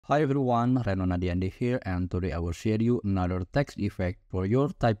Hi everyone, Reno Nadiandi here, and today I will share you another text effect for your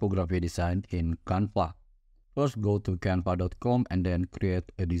typography design in Canva. First, go to canva.com and then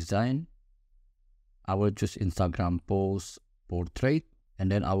create a design. I will choose Instagram post portrait, and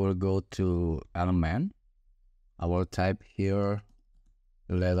then I will go to element. I will type here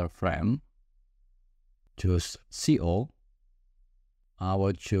letter frame, choose CO. I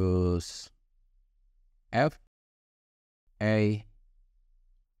will choose F, A,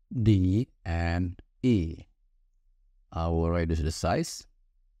 D and E. I will reduce the size.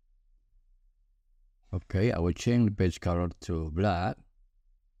 Okay, I will change the page color to black.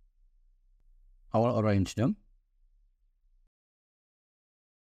 I will arrange them.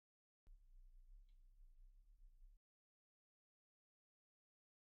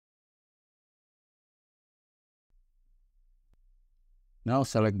 Now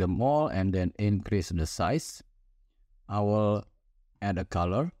select them all and then increase the size. I will add a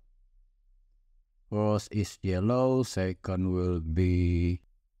color. First is yellow, second will be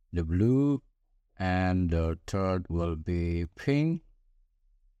the blue, and the third will be pink.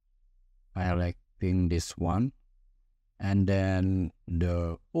 I like pink this one. And then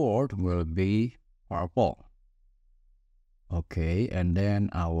the fourth will be purple. Okay, and then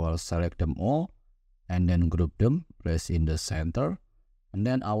I will select them all and then group them, place in the center, and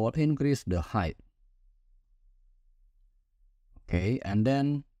then I will increase the height. Okay, and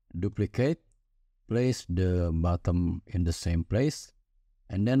then duplicate, place the bottom in the same place,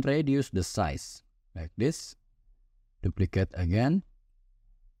 and then reduce the size like this. Duplicate again,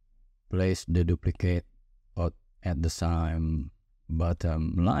 place the duplicate at the same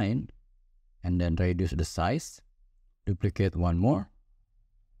bottom line, and then reduce the size. Duplicate one more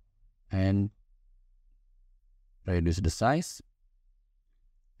and reduce the size,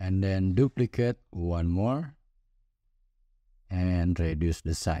 and then duplicate one more and reduce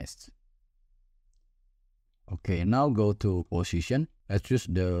the size. Okay, now go to position. Let's choose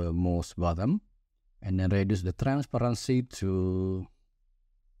the most bottom and then reduce the transparency to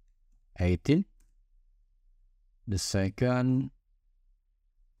 18. The second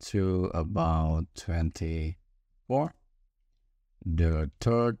to about 24. The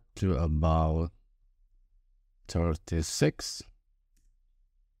third to about 36.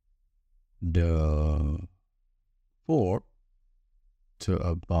 The fourth to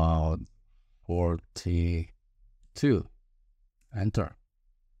about 42. Enter.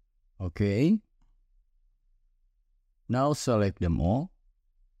 Okay. Now select them all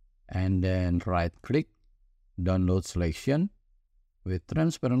and then right click, download selection with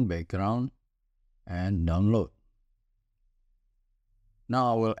transparent background and download.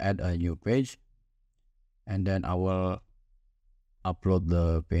 Now I will add a new page and then I will upload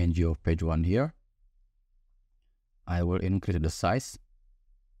the PNG of page 1 here. I will increase the size.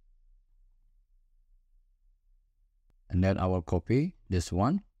 And then I will copy this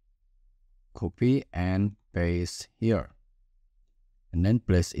one, copy and paste here. And then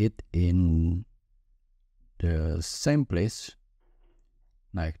place it in the same place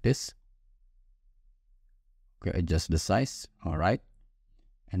like this. Okay, adjust the size, all right.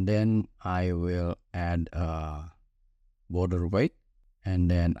 And then I will add a border weight,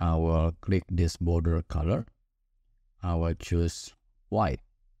 and then I will click this border color. I will choose white.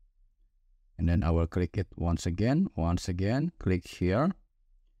 And then I will click it once again, click here.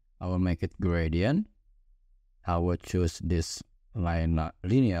 I will make it gradient. I will choose this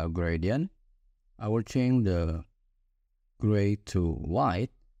linear gradient. I will change the gray to white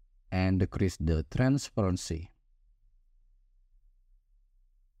and decrease the transparency.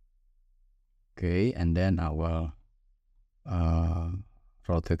 Okay, and then I will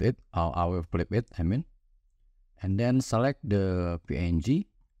rotate it, I will flip it, and then select the PNG,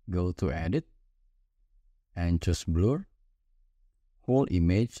 go to edit, and choose blur, whole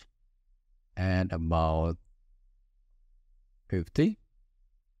image, and about 50,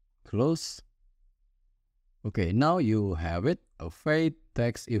 close. Okay, now you have it, a fade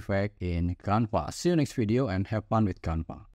text effect in Canva. See you next video and have fun with Canva.